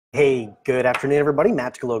Hey, good afternoon, everybody.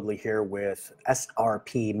 Matt Galogly here with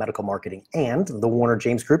SRP Medical Marketing and the Warner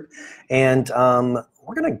James Group. And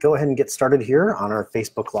we're going to go ahead and get started here on our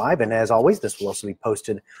Facebook Live. And as always, this will also be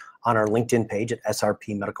posted on our LinkedIn page at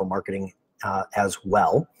SRP Medical Marketing as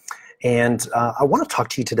well. And I want to talk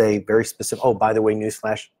to you today very specific. Oh, by the way,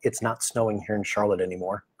 newsflash, it's not snowing here in Charlotte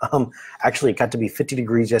anymore. Actually, it got to be 50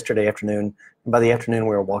 degrees yesterday afternoon. And by the afternoon, we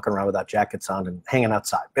were walking around without jackets on and hanging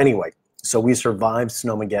outside. Anyway. So we survived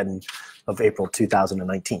Snowmageddon of April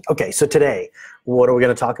 2019. Okay, so today, what are we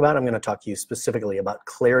going to talk about? I'm going to talk to you specifically about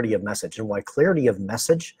clarity of message and why clarity of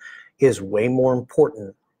message is way more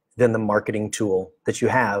important than the marketing tool that you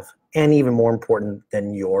have, and even more important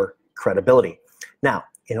than your credibility. Now,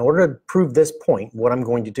 in order to prove this point, what I'm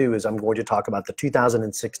going to do is I'm going to talk about the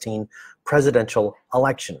 2016 presidential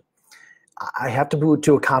election. I have to put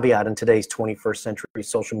to a caveat in today's 21st century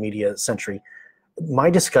social media century. My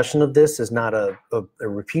discussion of this is not a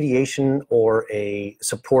repudiation or a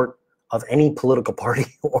support of any political party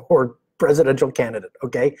or presidential candidate,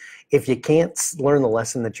 okay? If you can't learn the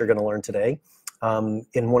lesson that you're going to learn today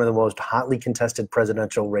in one of the most hotly contested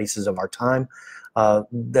presidential races of our time,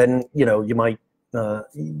 then you might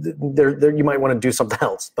you might want to do something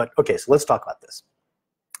else. But okay, so let's talk about this.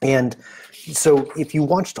 And so if you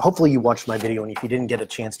watched, hopefully you watched my video, and if you didn't get a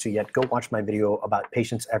chance to yet, go watch my video about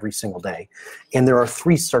patients every single day. And there are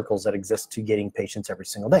 3 circles that exist to getting patients every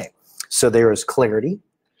single day. So there is clarity,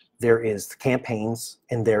 there is campaigns,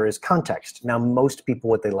 and there is context. Now, most people,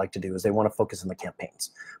 what they like to do is they want to focus on the campaigns,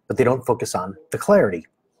 but they don't focus on the clarity.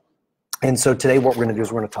 And so today what we're going to do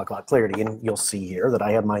is we're going to talk about clarity. And you'll see here that I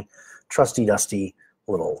have my trusty dusty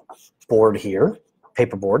little board here,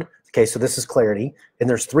 paper board. Okay, so this is clarity, and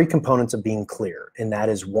there's 3 components of being clear, and that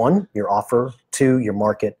is 1, your offer, 2, your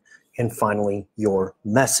market, and finally, your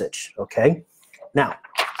message, okay? Now,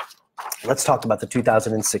 let's talk about the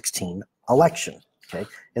 2016 election, okay?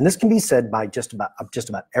 And this can be said by just about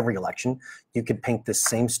every election. You could paint this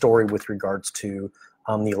same story with regards to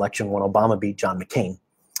the election when Obama beat John McCain.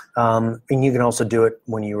 And you can also do it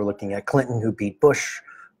when you were looking at Clinton, who beat Bush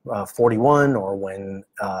 41, or when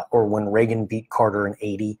Reagan beat Carter in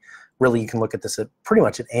 80. Really, you can look at this at pretty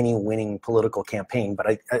much at any winning political campaign, but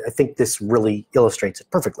I think this really illustrates it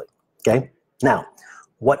perfectly, okay? Now,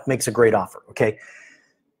 what makes a great offer, okay?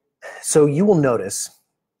 So you will notice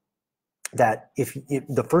that if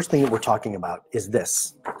the first thing that we're talking about is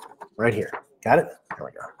this right here. Got it? There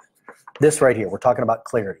we go. This right here, we're talking about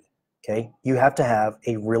clarity, okay? You have to have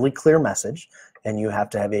a really clear message, and you have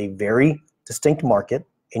to have a very distinct market,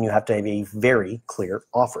 and you have to have a very clear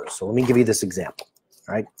offer. So let me give you this example,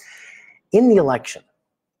 all right? In the election,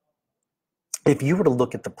 if you were to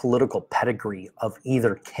look at the political pedigree of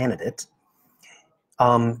either candidate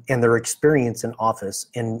and their experience in office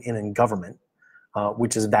and in government,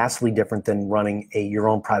 which is vastly different than running your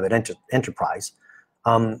own private enterprise,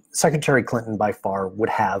 Secretary Clinton by far would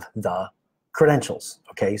have the credentials,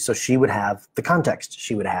 okay? So she would have the context.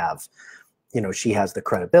 She would have, she has the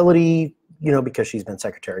credibility, because she's been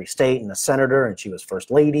Secretary of State and a senator, and she was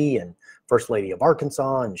First Lady of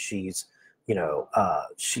Arkansas, and she's,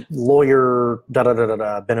 lawyer,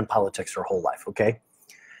 been in politics her whole life, okay?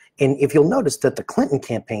 And if you'll notice that the Clinton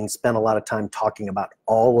campaign spent a lot of time talking about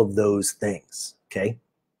all of those things, okay?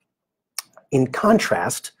 In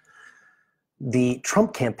contrast, the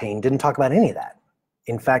Trump campaign didn't talk about any of that.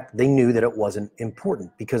 In fact, they knew that it wasn't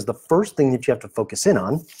important, because the first thing that you have to focus in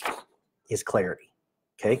on is clarity,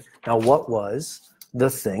 okay? Now, what was the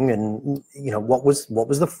thing, and what was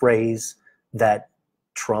the phrase that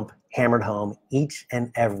Trump hammered home each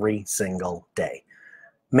and every single day?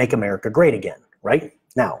 Make America great again, right?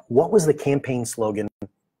 Now, what was the campaign slogan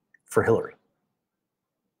for Hillary?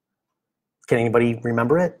 Can anybody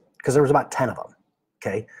remember it? Because there was about 10 of them,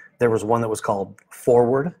 okay? There was one that was called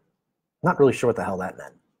Forward. Not really sure what the hell that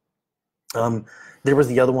meant. There was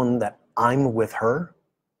the other one that I'm with her.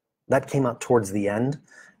 That came out towards the end.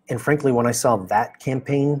 And frankly, when I saw that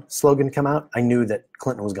campaign slogan come out, I knew that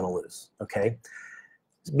Clinton was going to lose, okay?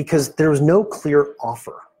 Because there was no clear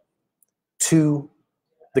offer to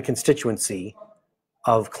the constituency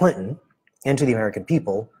of Clinton and to the American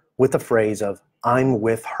people with the phrase of "I'm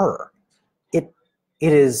with her." That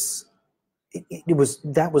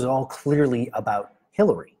was all clearly about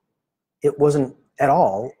Hillary. It wasn't at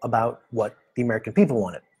all about what the American people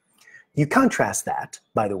wanted. You contrast that,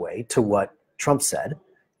 by the way, to what Trump said,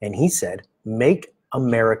 and he said, "Make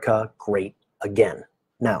America great again."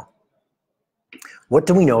 Now, what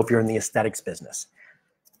do we know if you're in the aesthetics business?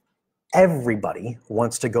 Everybody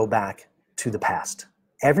wants to go back to the past.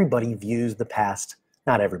 Everybody views the past,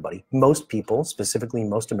 not everybody, most people, specifically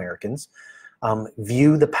most Americans,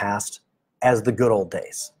 view the past as the good old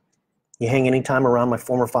days. You hang any time around my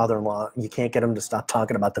former father-in-law, you can't get him to stop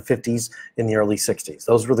talking about the 50s and the early 60s.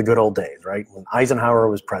 Those were the good old days, right? When Eisenhower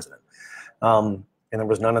was president. And there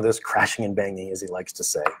was none of this crashing and banging, as he likes to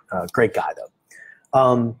say. Great guy,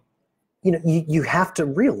 though. You have to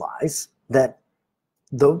realize that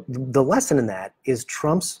the lesson in that is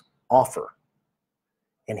Trump's offer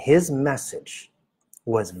and his message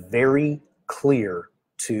was very clear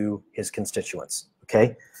to his constituents,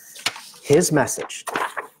 okay? His message,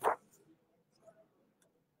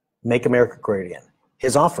 make America great again.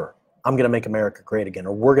 His offer, I'm going to make America great again,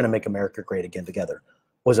 or we're going to make America great again together,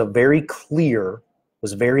 was very clear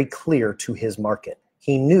to his market.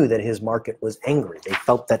 He knew that his market was angry. They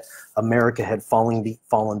felt that America had fallen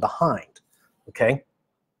behind, okay?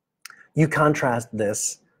 You contrast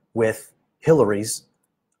this with Hillary's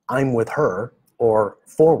I'm with her, or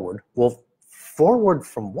forward. Well, forward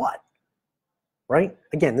from what? Right?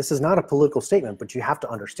 Again, this is not a political statement, but you have to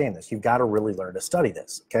understand this. You've got to really learn to study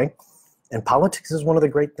this, okay? And politics is one of the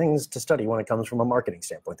great things to study when it comes from a marketing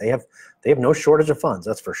standpoint. They have no shortage of funds,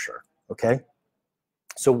 that's for sure, okay?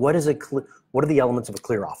 So what are the elements of a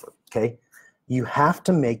clear offer, okay? You have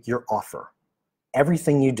to make your offer.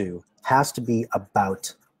 Everything you do has to be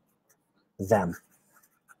about them.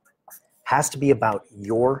 Has to be about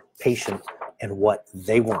your patient and what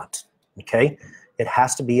they want, okay? It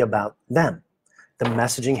has to be about them. The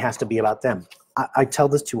messaging has to be about them. I tell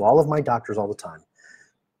this to all of my doctors all the time.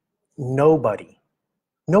 Nobody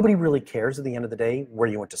really cares at the end of the day where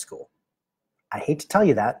you went to school. I hate to tell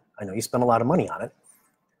you that. I know you spent a lot of money on it.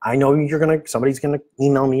 I know somebody's gonna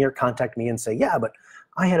email me or contact me and say, yeah, but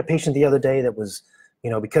I had a patient the other day that was,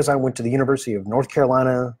 because I went to the University of North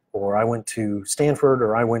Carolina, or I went to Stanford,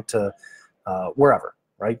 or I went to wherever,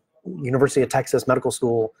 right? University of Texas Medical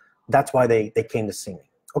School. That's why they came to see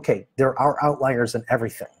me. Okay, there are outliers in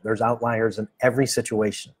everything. There's outliers in every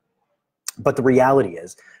situation. But the reality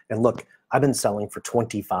is, and look, I've been selling for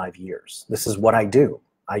 25 years. This is what I do.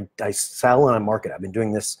 I sell and I market. I've been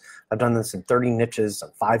doing this. I've done this in 30 niches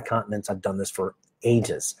on 5 continents. I've done this for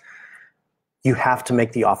ages. You have to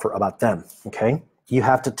make the offer about them, okay? You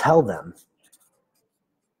have to tell them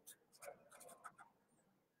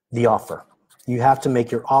the offer. You have to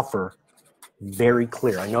make your offer very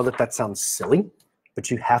clear. I know that sounds silly, but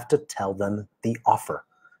you have to tell them the offer.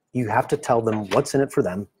 You have to tell them what's in it for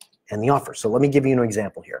them and the offer. So let me give you an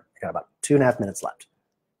example here. I got about 2.5 minutes left.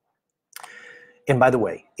 And by the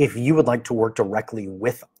way, if you would like to work directly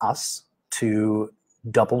with us to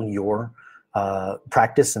double your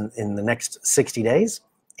practice in the next 60 days,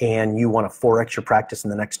 and you want to 4x your practice in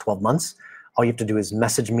the next 12 months, all you have to do is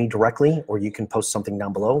message me directly, or you can post something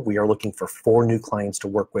down below. We are looking for 4 new clients to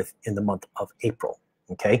work with in the month of April,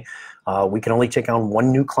 okay? We can only take on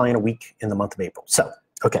 1 new client a week in the month of April. So,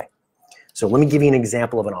 okay. So let me give you an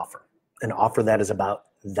example of an offer that is about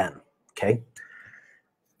them, okay?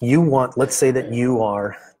 Let's say that you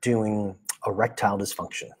are doing erectile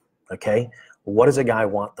dysfunction, okay? What does a guy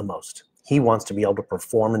want the most? He wants to be able to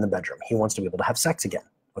perform in the bedroom. He wants to be able to have sex again,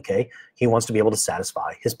 okay? He wants to be able to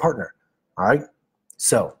satisfy his partner, all right?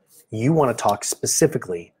 So you want to talk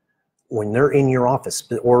specifically when they're in your office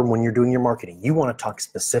or when you're doing your marketing, you want to talk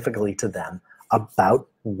specifically to them about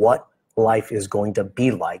what life is going to be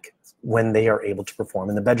like when they are able to perform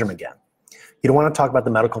in the bedroom again. You don't want to talk about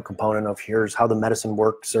the medical component of here's how the medicine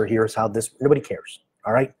works or here's how this, nobody cares,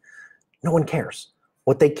 all right? No one cares.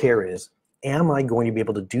 What they care is, am I going to be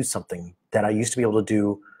able to do something that I used to be able to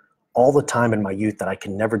do all the time in my youth that I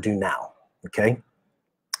can never do now, okay?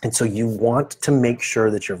 And so you want to make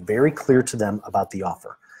sure that you're very clear to them about the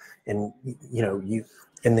offer. And you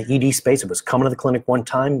in the ED space, it was come to the clinic one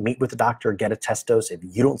time, meet with the doctor, get a test dose. If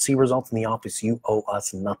you don't see results in the office, you owe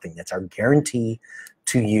us nothing. That's our guarantee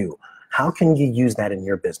to you. How can you use that in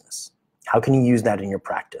your business? How can you use that in your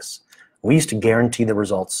practice? We used to guarantee the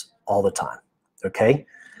results all the time, okay?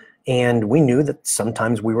 And we knew that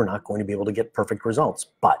sometimes we were not going to be able to get perfect results,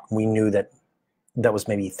 but we knew that that was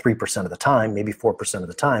maybe 3% of the time, maybe 4% of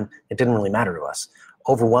the time. It didn't really matter to us.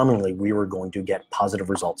 Overwhelmingly, we were going to get positive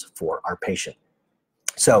results for our patient.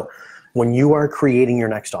 So when you are creating your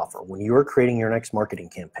next offer, when you are creating your next marketing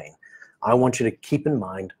campaign, I want you to keep in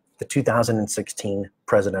mind the 2016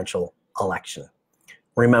 presidential election.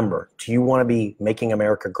 Remember, do you want to be making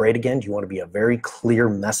America great again? Do you want to be a very clear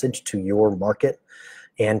message to your market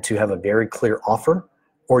and to have a very clear offer?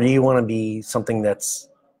 Or do you want to be something that's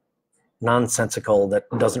nonsensical, that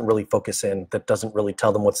doesn't really focus in, that doesn't really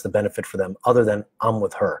tell them what's the benefit for them other than I'm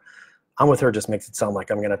with her? I'm with her just makes it sound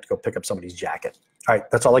like I'm going to have to go pick up somebody's jacket. All right,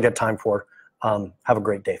 that's all I got time for. Have a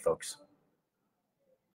great day, folks.